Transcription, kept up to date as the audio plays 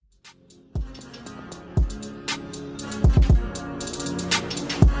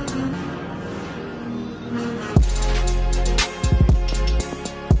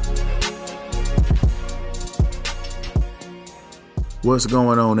What's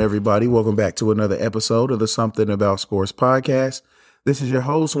going on, everybody? Welcome back to another episode of the Something About Sports podcast. This is your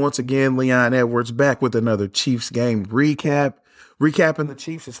host, once again, Leon Edwards, back with another Chiefs game recap. Recapping the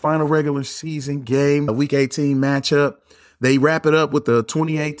Chiefs' final regular season game, a Week 18 matchup. They wrap it up with a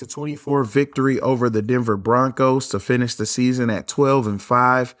 28-24 victory over the Denver Broncos to finish the season at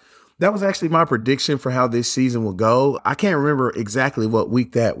 12-5. That was actually my prediction for how this season will go. I can't remember exactly what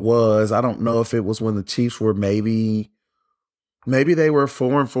week that was. I don't know if it was when the Chiefs were maybe they were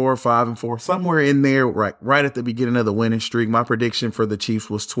 4-4, 5-4, somewhere in there, right at the beginning of the winning streak. My prediction for the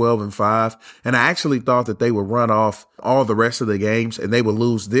Chiefs was 12-5, and I actually thought that they would run off all the rest of the games and they would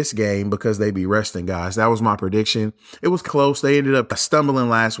lose this game because they'd be resting guys. That was my prediction. It was close. They ended up stumbling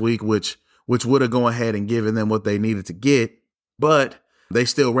last week, which would have gone ahead and given them what they needed to get, but they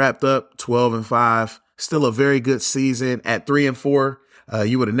still wrapped up 12-5. Still a very good season at 3-4.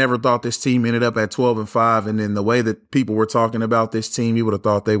 You would have never thought this team ended up at 12-5. And then the way that people were talking about this team, you would have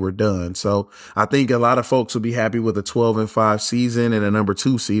thought they were done. So I think a lot of folks will be happy with a 12-5 season and a number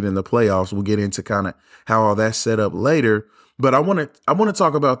 2 seed in the playoffs. We'll get into kind of how all that's set up later. But I want to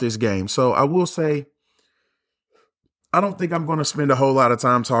talk about this game. So I will say, I don't think I'm going to spend a whole lot of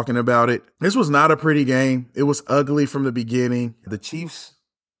time talking about it. This was not a pretty game. It was ugly from the beginning. The Chiefs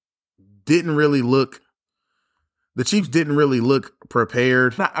didn't really look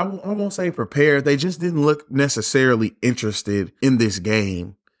prepared. I won't say prepared. They just didn't look necessarily interested in this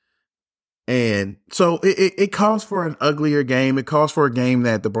game. And so it calls for an uglier game. It calls for a game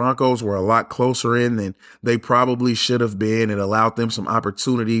that the Broncos were a lot closer in than they probably should have been. It allowed them some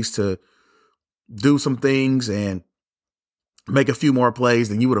opportunities to do some things and make a few more plays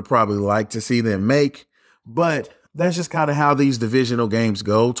than you would have probably liked to see them make. But that's just kind of how these divisional games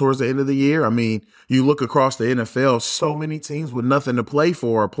go towards the end of the year. I mean, you look across the NFL, so many teams with nothing to play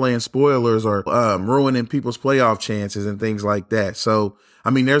for are playing spoilers or ruining people's playoff chances and things like that. So, I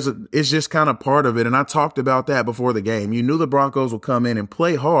mean, it's just kind of part of it. And I talked about that before the game. You knew the Broncos would come in and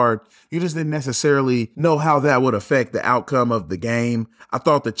play hard. You just didn't necessarily know how that would affect the outcome of the game. I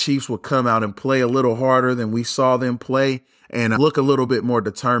thought the Chiefs would come out and play a little harder than we saw them play and look a little bit more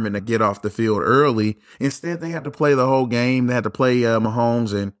determined to get off the field early. Instead, they had to play the whole game. They had to play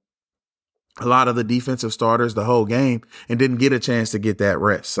Mahomes and a lot of the defensive starters the whole game and didn't get a chance to get that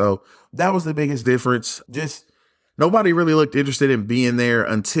rest. So that was the biggest difference. Just nobody really looked interested in being there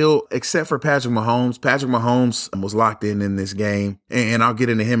except for Patrick Mahomes. Patrick Mahomes was locked in this game, and I'll get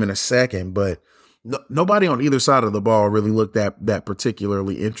into him in a second, but nobody on either side of the ball really looked that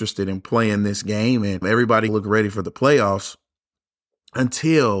particularly interested in playing this game, and everybody looked ready for the playoffs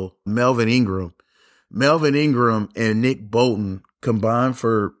until Melvin Ingram and Nick Bolton combined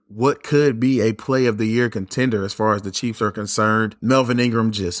for what could be a play of the year contender as far as the Chiefs are concerned. Melvin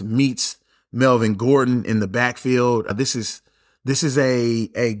Ingram just meets Melvin Gordon in the backfield. This is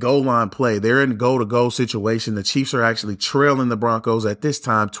a goal line play. They're in goal-to-goal situation. The Chiefs are actually trailing the Broncos at this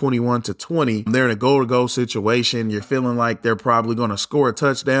time, 21-20. They're in a goal-to-goal situation. You're feeling like they're probably going to score a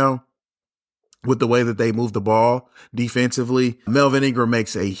touchdown with the way that they move the ball defensively. Melvin Ingram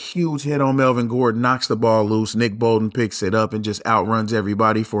makes a huge hit on Melvin Gordon, knocks the ball loose. Nick Bolton picks it up and just outruns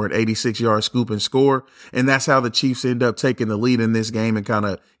everybody for an 86-yard scoop and score. And that's how the Chiefs end up taking the lead in this game and kind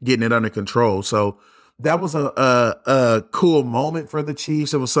of getting it under control. So that was a cool moment for the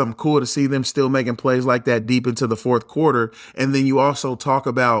Chiefs. It was something cool to see them still making plays like that deep into the fourth quarter. And then you also talk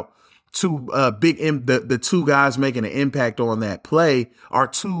about the two guys making an impact on that play are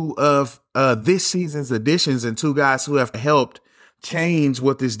two of this season's additions and two guys who have helped change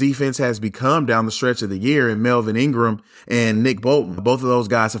what this defense has become down the stretch of the year, in Melvin Ingram and Nick Bolton. Both of those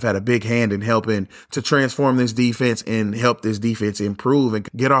guys have had a big hand in helping to transform this defense and help this defense improve and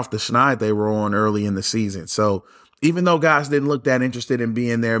get off the schneid they were on early in the season. So even though guys didn't look that interested in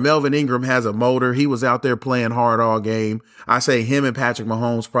being there, Melvin Ingram has a motor. He was out there playing hard all game. I say him and Patrick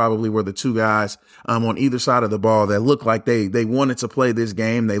Mahomes probably were the two guys on either side of the ball that looked like they wanted to play this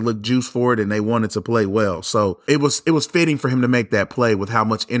game. They looked juiced for it and they wanted to play well. So it was fitting for him to make that play with how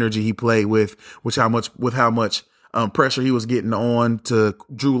much energy he played with how much pressure he was getting on to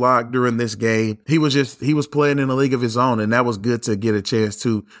Drew Lock during this game. He was playing in a league of his own, and that was good to get a chance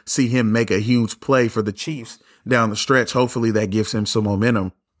to see him make a huge play for the Chiefs down the stretch. Hopefully that gives him some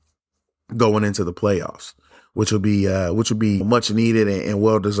momentum going into the playoffs, which will be much needed and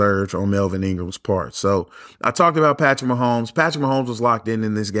well deserved on Melvin Ingram's part. So I talked about Patrick Mahomes. Patrick Mahomes was locked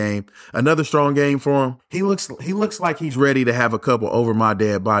in this game. Another strong game for him. He looks like he's ready to have a couple over my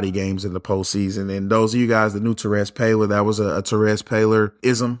dead body games in the postseason. And those of you guys that knew Therese Paylor, that was a Therese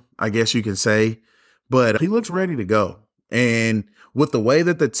Paylor-ism, I guess you can say. But he looks ready to go. And with the way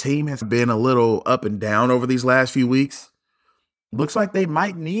that the team has been a little up and down over these last few weeks, looks like they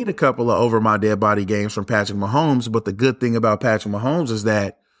might need a couple of over my dead body games from Patrick Mahomes. But the good thing about Patrick Mahomes is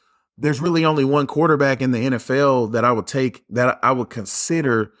that there's really only one quarterback in the NFL that I would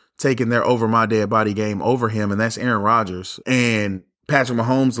consider taking their over my dead body game over him, and that's Aaron Rodgers. And Patrick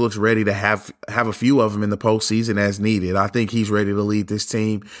Mahomes looks ready to have a few of them in the postseason as needed. I think he's ready to lead this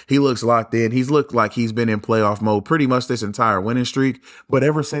team. He looks locked in. He's looked like he's been in playoff mode pretty much this entire winning streak. But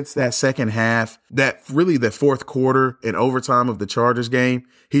ever since that second half, the fourth quarter and overtime of the Chargers game,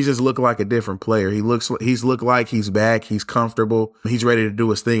 he's just looked like a different player. He's looked like he's back. He's comfortable. He's ready to do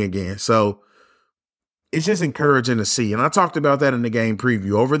his thing again. So it's just encouraging to see. And I talked about that in the game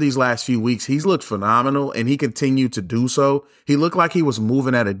preview. Over these last few weeks, he's looked phenomenal, and he continued to do so. He looked like he was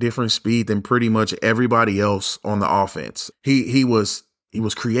moving at a different speed than pretty much everybody else on the offense. He was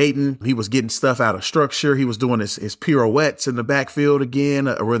creating. He was getting stuff out of structure. He was doing his pirouettes in the backfield again,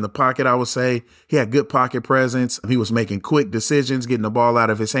 or in the pocket, I would say. He had good pocket presence. He was making quick decisions, getting the ball out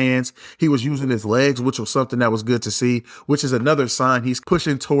of his hands. He was using his legs, which was something that was good to see, which is another sign he's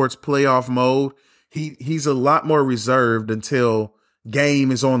pushing towards playoff mode. He's a lot more reserved until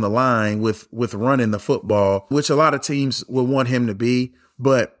game is on the line with running the football, which a lot of teams will want him to be,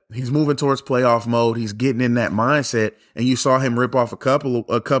 but he's moving towards playoff mode. He's getting in that mindset, and you saw him rip off a couple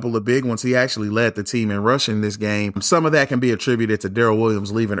of big ones. He actually led the team in rushing this game. Some of that can be attributed to Darrell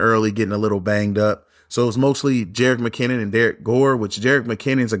Williams leaving early, getting a little banged up. So it's mostly Jerick McKinnon and Derek Gore, which Jerick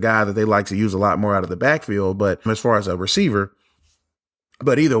McKinnon's a guy that they like to use a lot more out of the backfield, but as far as a receiver,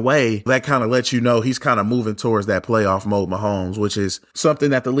 but either way, that kind of lets you know he's kind of moving towards that playoff mode, Mahomes, which is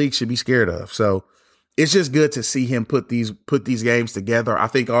something that the league should be scared of. So it's just good to see him put these games together. I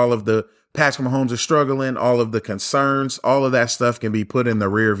think all of the Patrick Mahomes is struggling, all of the concerns, all of that stuff can be put in the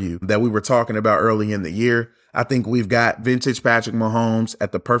rear view that we were talking about early in the year. I think we've got vintage Patrick Mahomes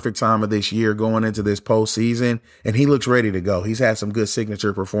at the perfect time of this year going into this postseason, and he looks ready to go. He's had some good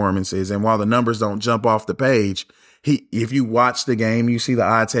signature performances, and while the numbers don't jump off the page, if you watch the game, you see the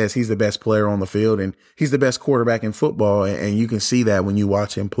eye test, he's the best player on the field, and he's the best quarterback in football, and you can see that when you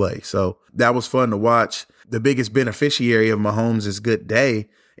watch him play. So that was fun to watch. The biggest beneficiary of Mahomes' good day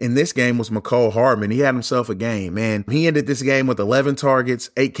in this game was Mecole Hardman. He had himself a game, man. He ended this game with 11 targets,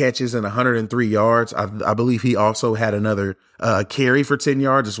 8 catches, and 103 yards. I believe he also had another carry for 10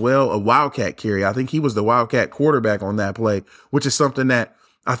 yards as well, a Wildcat carry. I think he was the Wildcat quarterback on that play, which is something that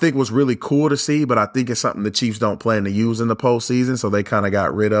I think was really cool to see, but I think it's something the Chiefs don't plan to use in the postseason, so they kind of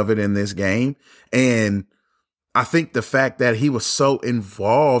got rid of it in this game. And I think the fact that he was so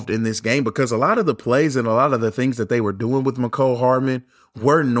involved in this game, because a lot of the plays and a lot of the things that they were doing with Mecole Hardman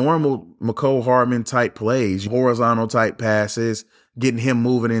were normal Mecole Hardman type plays, horizontal type passes, getting him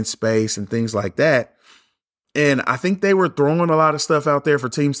moving in space and things like that. And I think they were throwing a lot of stuff out there for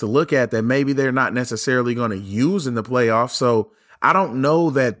teams to look at that maybe they're not necessarily going to use in the playoffs. So I don't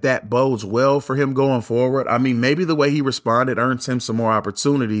know that bodes well for him going forward. I mean, maybe the way he responded earns him some more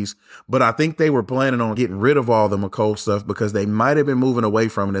opportunities, but I think they were planning on getting rid of all the Mecole stuff because they might have been moving away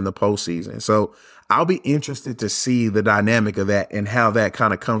from it in the postseason. So I'll be interested to see the dynamic of that and how that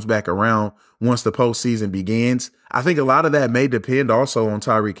kind of comes back around once the postseason begins. I think a lot of that may depend also on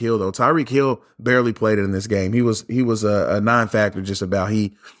Tyreek Hill, though. Tyreek Hill barely played in this game. He was a non-factor just about.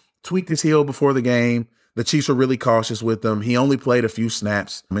 He tweaked his heel before the game. The Chiefs were really cautious with him. He only played a few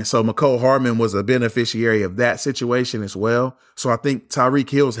snaps. And so Mecole Hardman was a beneficiary of that situation as well. So I think Tyreek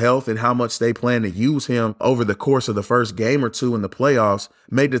Hill's health and how much they plan to use him over the course of the first game or two in the playoffs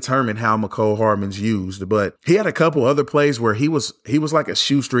may determine how Mecole Hardman's used. But he had a couple other plays where he was like a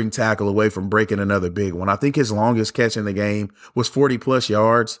shoestring tackle away from breaking another big one. I think his longest catch in the game was 40 plus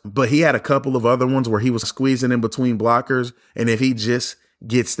yards, but he had a couple of other ones where he was squeezing in between blockers. And if he just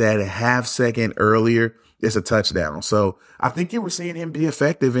gets that a half second earlier, it's a touchdown. So I think you were seeing him be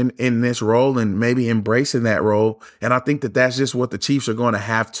effective in this role and maybe embracing that role. And I think that that's just what the Chiefs are going to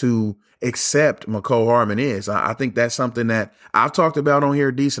have to accept Mecole Hardman is. I think that's something that I've talked about on here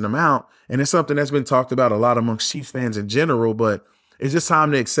a decent amount. And it's something that's been talked about a lot amongst Chiefs fans in general, but it's just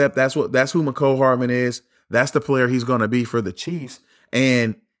time to accept that's who Mecole Hardman is. That's the player he's going to be for the Chiefs.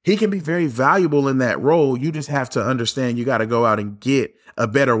 And he can be very valuable in that role. You just have to understand you got to go out and get a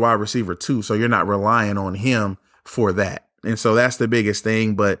better wide receiver too, so you're not relying on him for that. And so that's the biggest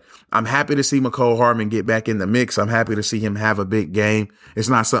thing. But I'm happy to see Mecole Hardman get back in the mix. I'm happy to see him have a big game. It's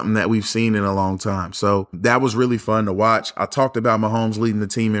not something that we've seen in a long time. So that was really fun to watch. I talked about Mahomes leading the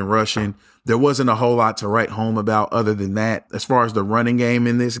team in rushing. There wasn't a whole lot to write home about other than that. As far as the running game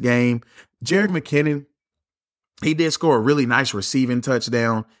in this game, Jerick McKinnon, He did score a really nice receiving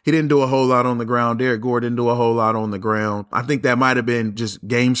touchdown. He didn't do a whole lot on the ground. Derek Gore didn't do a whole lot on the ground. I think that might have been just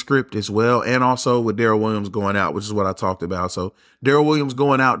game script as well. And also with Darrell Williams going out, which is what I talked about. So Darrell Williams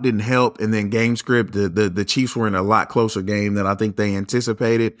going out didn't help. And then game script, the Chiefs were in a lot closer game than I think they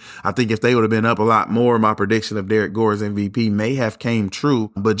anticipated. I think if they would have been up a lot more, my prediction of Derek Gore's MVP may have came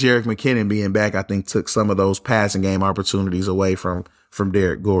true. But Jerick McKinnon being back, I think took some of those passing game opportunities away from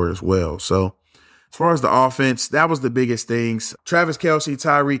Derek Gore as well. So as far as the offense, that was the biggest things. Travis Kelce,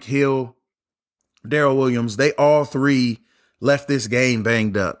 Tyreek Hill, Darrell Williams, they all three left this game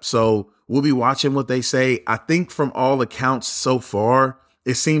banged up. So we'll be watching what they say. I think from all accounts so far,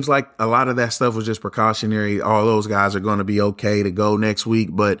 it seems like a lot of that stuff was just precautionary. All those guys are going to be okay to go next week,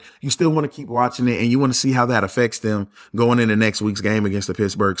 but you still want to keep watching it and you want to see how that affects them going into next week's game against the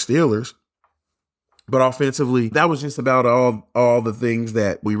Pittsburgh Steelers. But offensively, that was just about all the things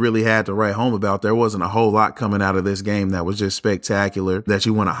that we really had to write home about. There wasn't a whole lot coming out of this game that was just spectacular that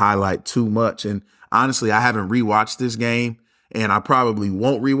you want to highlight too much. And honestly, I haven't rewatched this game, and I probably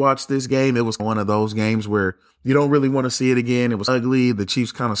won't rewatch this game. It was one of those games where you don't really want to see it again. It was ugly. The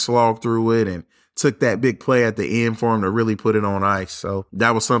Chiefs kind of slogged through it and took that big play at the end for him to really put it on ice. So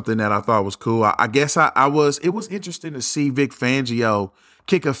that was something that I thought was cool. I guess it was interesting to see Vic Fangio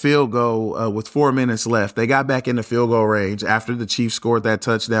kick a field goal with 4 minutes left. They got back in the field goal range after the Chiefs scored that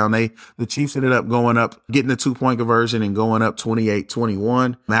touchdown. The Chiefs ended up going up, getting a 2-point conversion and going up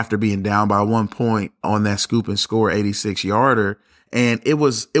 28-21 after being down by 1 point on that scoop and score 86-yarder. And it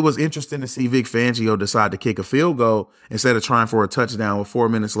was interesting to see Vic Fangio decide to kick a field goal instead of trying for a touchdown with 4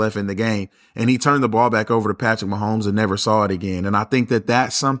 minutes left in the game. And he turned the ball back over to Patrick Mahomes and never saw it again. And I think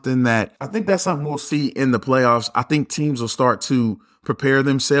that's something we'll see in the playoffs. I think teams will start to prepare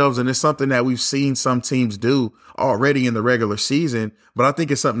themselves. And it's something that we've seen some teams do already in the regular season. But I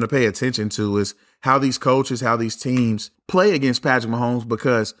think it's something to pay attention to is how these coaches, how these teams play against Patrick Mahomes,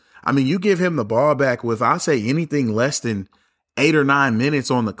 because I mean, you give him the ball back with, I say anything less than 8 or 9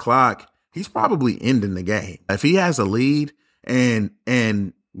 minutes on the clock, he's probably ending the game. If he has a lead and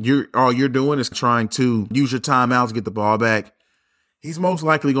all you're doing is trying to use your timeouts to get the ball back, he's most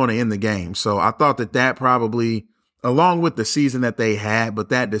likely going to end the game. So I thought that probably, along with the season that they had, but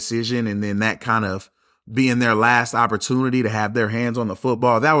that decision and then that kind of being their last opportunity to have their hands on the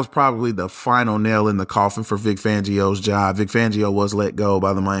football, that was probably the final nail in the coffin for Vic Fangio's job. Vic Fangio was let go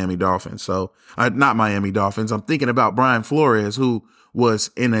by the Miami Dolphins. So not Miami Dolphins. I'm thinking about Brian Flores, who was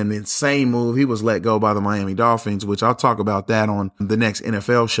in an insane move. He was let go by the Miami Dolphins, which I'll talk about that on the next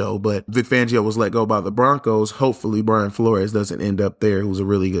NFL show. But Vic Fangio was let go by the Broncos. Hopefully Brian Flores doesn't end up there, who's a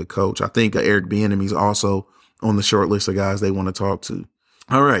really good coach. I think Eric Bieniemy's also on the short list of guys they want to talk to.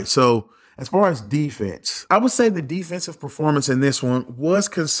 All right. So as far as defense, I would say the defensive performance in this one was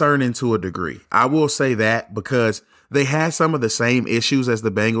concerning to a degree. I will say that because they had some of the same issues as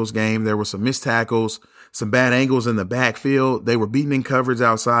the Bengals game. There were some missed tackles, some bad angles in the backfield. They were beaten in coverage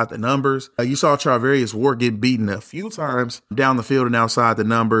outside the numbers. You saw Charvarius Ward get beaten a few times down the field and outside the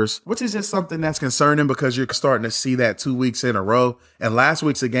numbers, which is just something that's concerning because you're starting to see that 2 weeks in a row. And last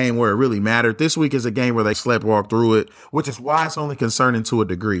week's a game where it really mattered. This week is a game where they sleptwalk through it, which is why it's only concerning to a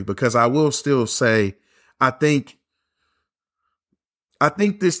degree, because I will still say, I think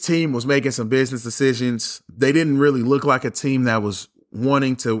this team was making some business decisions. They didn't really look like a team that was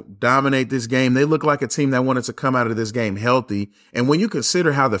wanting to dominate this game. They look like a team that wanted to come out of this game healthy. And when you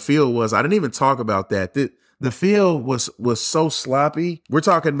consider how the field was, I didn't even talk about that. The field was so sloppy. We're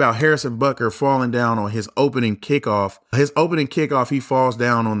talking about Harrison Butker falling down on his opening kickoff. His opening kickoff, he falls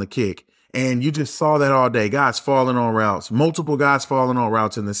down on the kick. And you just saw that all day. Guys falling on routes, multiple guys falling on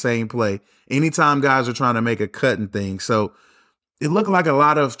routes in the same play. Anytime guys are trying to make a cut and things. So it looked like a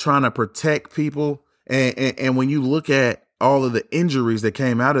lot of trying to protect people. And when you look at all of the injuries that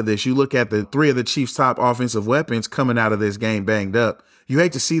came out of this, you look at the three of the Chiefs' top offensive weapons coming out of this game banged up. You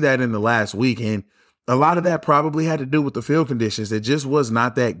hate to see that in the last week. And a lot of that probably had to do with the field conditions. It just was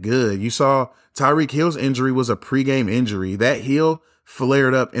not that good. You saw Tyreek Hill's injury was a pregame injury. That heel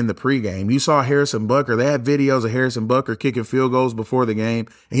flared up in the pregame. You saw Harrison Butker. They had videos of Harrison Butker kicking field goals before the game,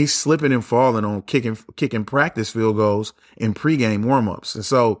 and he's slipping and falling on kicking practice field goals in pregame warmups. And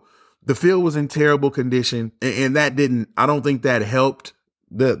so the field was in terrible condition, and I don't think that helped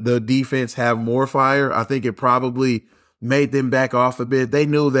the defense have more fire. I think it probably made them back off a bit. They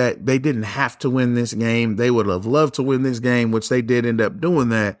knew that they didn't have to win this game. They would have loved to win this game, which they did end up doing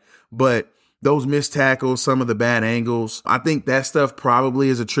that. But those missed tackles, some of the bad angles, I think that stuff probably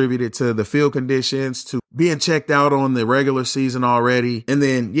is attributed to the field conditions, to being checked out on the regular season already. And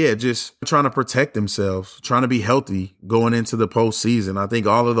then, just trying to protect themselves, trying to be healthy going into the postseason. I think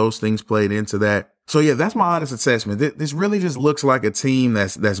all of those things played into that. So yeah, that's my honest assessment. This really just looks like a team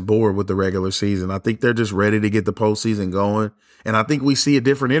that's bored with the regular season. I think they're just ready to get the postseason going. And I think we see a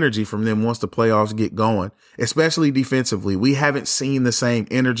different energy from them once the playoffs get going, especially defensively. We haven't seen the same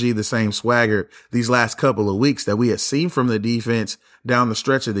energy, the same swagger these last couple of weeks that we had seen from the defense down the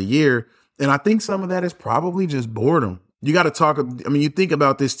stretch of the year. And I think some of that is probably just boredom. You got to talk. I mean, you think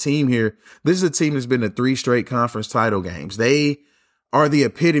about this team here. This is a team that's been to 3 straight conference title games. They are the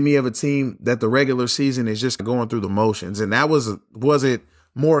epitome of a team that the regular season is just going through the motions. And that wasn't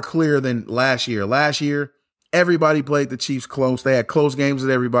more clear than last year. Last year, everybody played the Chiefs close. They had close games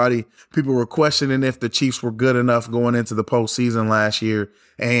with everybody. People were questioning if the Chiefs were good enough going into the postseason last year.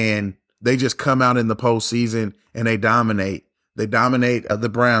 And they just come out in the postseason and they dominate. They dominate the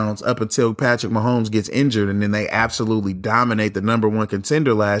Browns up until Patrick Mahomes gets injured, and then they absolutely dominate the number 1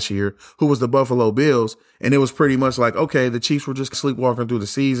 contender last year, who was the Buffalo Bills. And it was pretty much like, okay, the Chiefs were just sleepwalking through the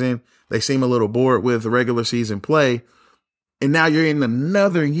season. They seem a little bored with the regular season play. And now you're in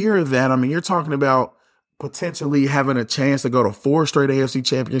another year of that. I mean, you're talking about potentially having a chance to go to 4 straight AFC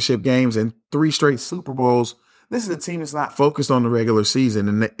championship games and 3 straight Super Bowls. This is a team that's not focused on the regular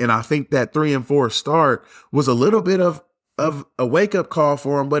season. And I think that 3-4 start was a little bit of a wake-up call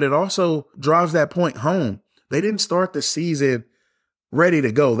for them, but it also drives that point home. They didn't start the season ready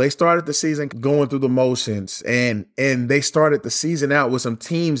to go. They started the season going through the motions, and they started the season out with some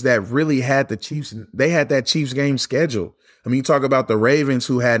teams that really had the Chiefs. They had that Chiefs game scheduled. I mean, you talk about the Ravens,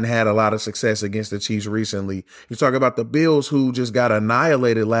 who hadn't had a lot of success against the Chiefs recently. You talk about the Bills, who just got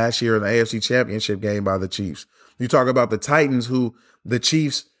annihilated last year in the AFC Championship game by the Chiefs. You talk about the Titans, who the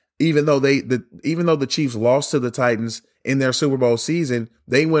Chiefs, even though the Chiefs lost to the Titans in their Super Bowl season,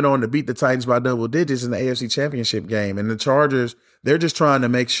 they went on to beat the Titans by double digits in the AFC Championship game. And the Chargers, they're just trying to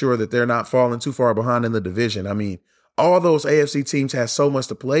make sure that they're not falling too far behind in the division. I mean, all those AFC teams have so much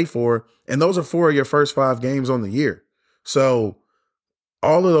to play for, and those are 4 of your first 5 games on the year. So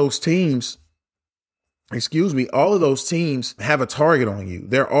all of those teams have a target on you.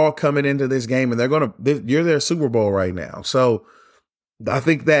 They're all coming into this game, and you're their Super Bowl right now. So I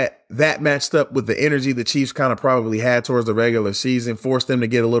think that matched up with the energy the Chiefs kind of probably had towards the regular season, forced them to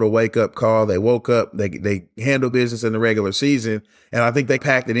get a little wake-up call. They woke up, they handled business in the regular season, and I think they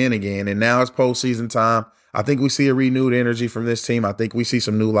packed it in again. And now it's postseason time. I think we see a renewed energy from this team. I think we see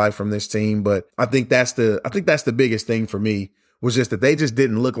some new life from this team. But I think that's the biggest thing for me, was just that they just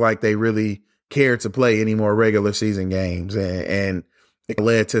didn't look like they really cared to play any more regular season games, and it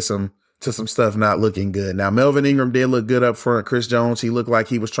led to some stuff not looking good. Now, Melvin Ingram did look good up front. Chris Jones, he looked like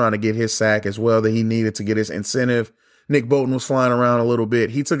he was trying to get his sack as well that he needed to get his incentive. Nick Bolton was flying around a little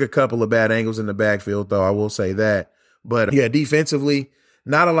bit. He took a couple of bad angles in the backfield, though, I will say that. But yeah, defensively,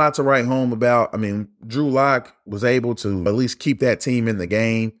 not a lot to write home about. I mean, Drew Lock was able to at least keep that team in the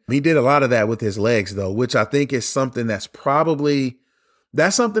game. He did a lot of that with his legs, though, which I think is something that's probably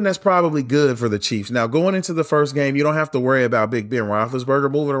good for the Chiefs. Now, going into the first game, you don't have to worry about Big Ben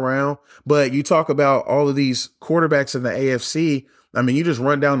Roethlisberger moving around, but you talk about all of these quarterbacks in the AFC. I mean, you just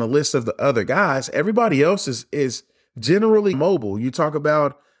run down the list of the other guys. Everybody else is generally mobile. You talk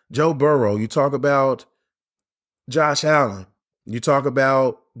about Joe Burrow. You talk about Josh Allen. You talk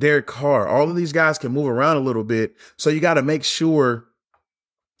about Derek Carr. All of these guys can move around a little bit, so you got to make sure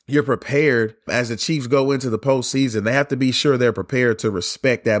you're prepared as the Chiefs go into the postseason. They have to be sure they're prepared to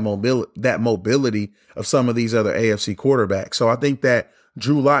respect that mobility of some of these other AFC quarterbacks. So I think that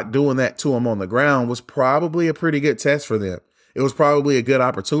Drew Lock doing that to them on the ground was probably a pretty good test for them. It was probably a good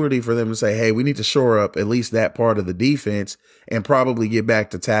opportunity for them to say, hey, we need to shore up at least that part of the defense and probably get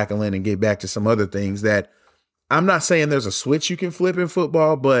back to tackling and get back to some other things that I'm not saying there's a switch you can flip in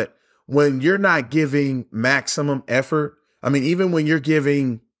football, but when you're not giving maximum effort, I mean, even when you're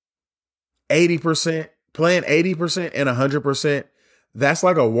giving 80%, playing 80% and 100%, that's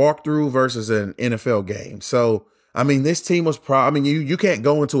like a walkthrough versus an NFL game. So, I mean, this team was you can't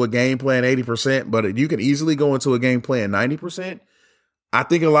go into a game playing 80%, but you can easily go into a game playing 90%. I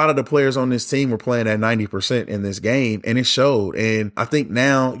think a lot of the players on this team were playing at 90% in this game, and it showed. And I think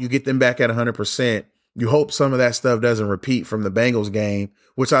now you get them back at 100%. You hope some of that stuff doesn't repeat from the Bengals game,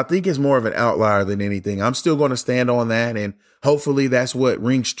 which I think is more of an outlier than anything. I'm still going to stand on that, and hopefully that's what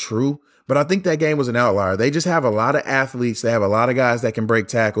rings true. But I think that game was an outlier. They just have a lot of athletes. They have a lot of guys that can break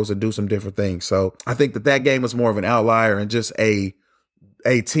tackles and do some different things. So I think that game was more of an outlier and just a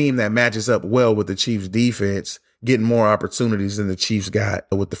team that matches up well with the Chiefs defense, getting more opportunities than the Chiefs got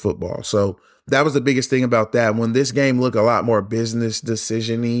with the football. So that was the biggest thing about that. When this game looked a lot more business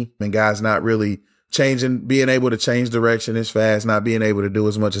decision-y and guys not really being able to change direction as fast, not being able to do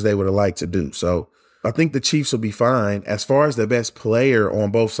as much as they would have liked to do. So I think the Chiefs will be fine. As far as the best player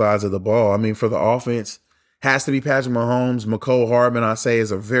on both sides of the ball, I mean, for the offense, has to be Patrick Mahomes. Mecole Hardman, I say, is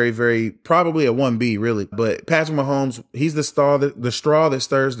a very, very, probably a 1B, really. But Patrick Mahomes, he's the straw that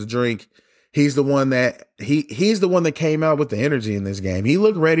stirs the drink. He's the one that he's the one that came out with the energy in this game. He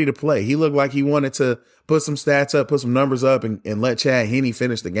looked ready to play. He looked like he wanted to put some stats up, put some numbers up, and let Chad Henne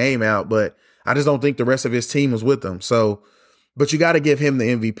finish the game out. But I just don't think the rest of his team was with him. So, but you got to give him the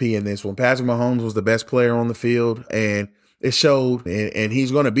MVP in this one. Patrick Mahomes was the best player on the field, and it showed, and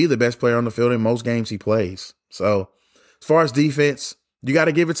he's going to be the best player on the field in most games he plays. So as far as defense, you got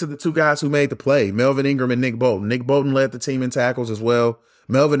to give it to the two guys who made the play, Melvin Ingram and Nick Bolton. Nick Bolton led the team in tackles as well.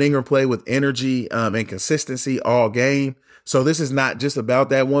 Melvin Ingram played with energy and consistency all game. So this is not just about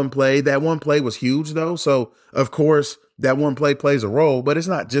that one play. That one play was huge, though. So, of course, that one play plays a role, but it's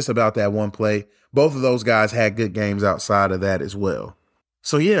not just about that one play. Both of those guys had good games outside of that as well.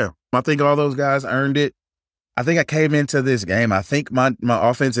 So, yeah, I think all those guys earned it. I think I came into this game. I think my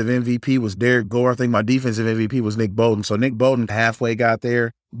offensive MVP was Derek Gore. I think my defensive MVP was Nick Bolton. So Nick Bolton halfway got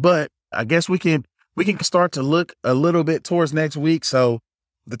there. But I guess we can start to look a little bit towards next week. So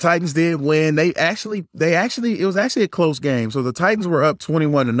the Titans did win. It was actually a close game. So the Titans were up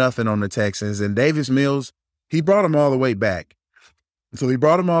 21-0 on the Texans, and Davis Mills, he brought them all the way back. So he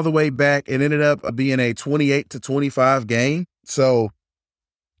brought them all the way back and ended up being a 28-25 game. So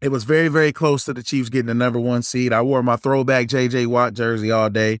it was very, very close to the Chiefs getting the number 1 seed. I wore my throwback J.J. Watt jersey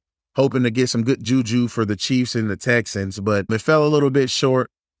all day, hoping to get some good juju for the Chiefs and the Texans, but it fell a little bit short.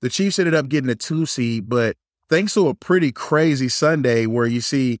 The Chiefs ended up getting a 2 seed, but thanks to a pretty crazy Sunday where you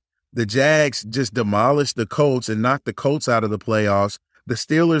see the Jags just demolish the Colts and knock the Colts out of the playoffs, the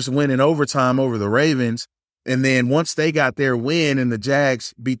Steelers win in overtime over the Ravens, and then once they got their win and the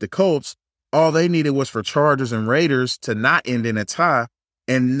Jags beat the Colts, all they needed was for Chargers and Raiders to not end in a tie.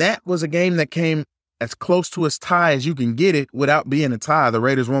 And that was a game that came as close to a tie as you can get it without being a tie. The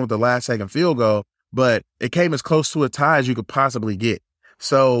Raiders won with the last-second field goal, but it came as close to a tie as you could possibly get.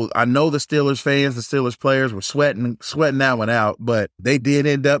 So I know the Steelers fans, the Steelers players were sweating that one out, but they did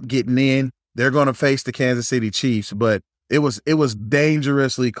end up getting in. They're going to face the Kansas City Chiefs, but it was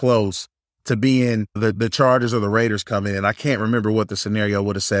dangerously close to being the Chargers or the Raiders coming in. I can't remember what the scenario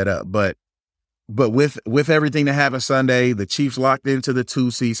would have set up, but with everything that happened Sunday, the Chiefs locked into the 2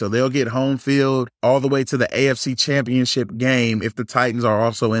 seed, so they'll get home field all the way to the AFC Championship game if the Titans are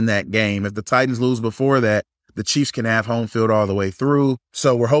also in that game. If the Titans lose before that, the Chiefs can have home field all the way through.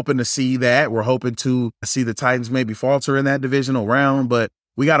 So we're hoping to see that. We're hoping to see the Titans maybe falter in that divisional round, but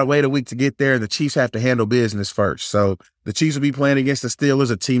we got to wait a week to get there. The Chiefs have to handle business first. So the Chiefs will be playing against the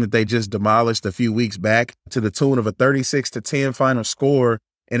Steelers, a team that they just demolished a few weeks back to the tune of a 36-10 final score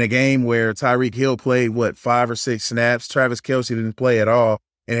in a game where Tyreek Hill played, 5 or 6 snaps. Travis Kelce didn't play at all,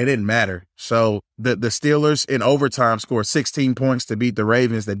 and it didn't matter. So the Steelers in overtime scored 16 points to beat the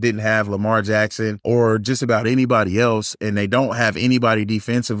Ravens that didn't have Lamar Jackson or just about anybody else, and they don't have anybody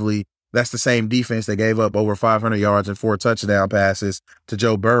defensively. That's the same defense that gave up over 500 yards and 4 touchdown passes to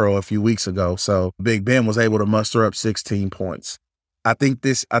Joe Burrow a few weeks ago. So Big Ben was able to muster up 16 points. I think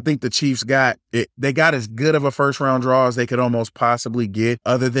the Chiefs got it. They got as good of a first round draw as they could almost possibly get,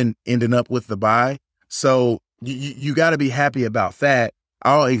 other than ending up with the bye. So you got to be happy about that.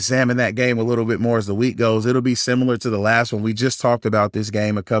 I'll examine that game a little bit more as the week goes. It'll be similar to the last one. We just talked about this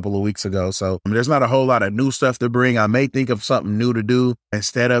game a couple of weeks ago. So there's not a whole lot of new stuff to bring. I may think of something new to do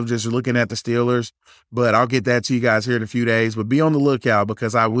instead of just looking at the Steelers, but I'll get that to you guys here in a few days. But be on the lookout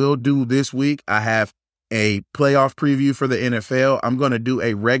because I will do this week. I have a playoff preview for the NFL. I'm going to do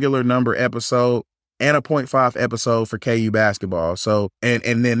a regular number episode and a 0.5 episode for KU basketball. So,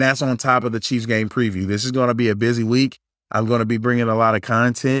 and then that's on top of the Chiefs game preview. This is going to be a busy week. I'm going to be bringing a lot of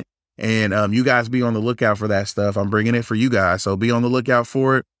content, and you guys be on the lookout for that stuff. I'm bringing it for you guys, so be on the lookout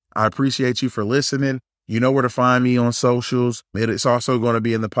for it. I appreciate you for listening. You know where to find me on socials. It's also going to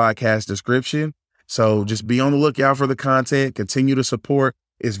be in the podcast description. So just be on the lookout for the content. Continue to support.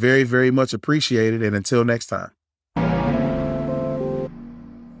 It's very, very much appreciated. And until next time.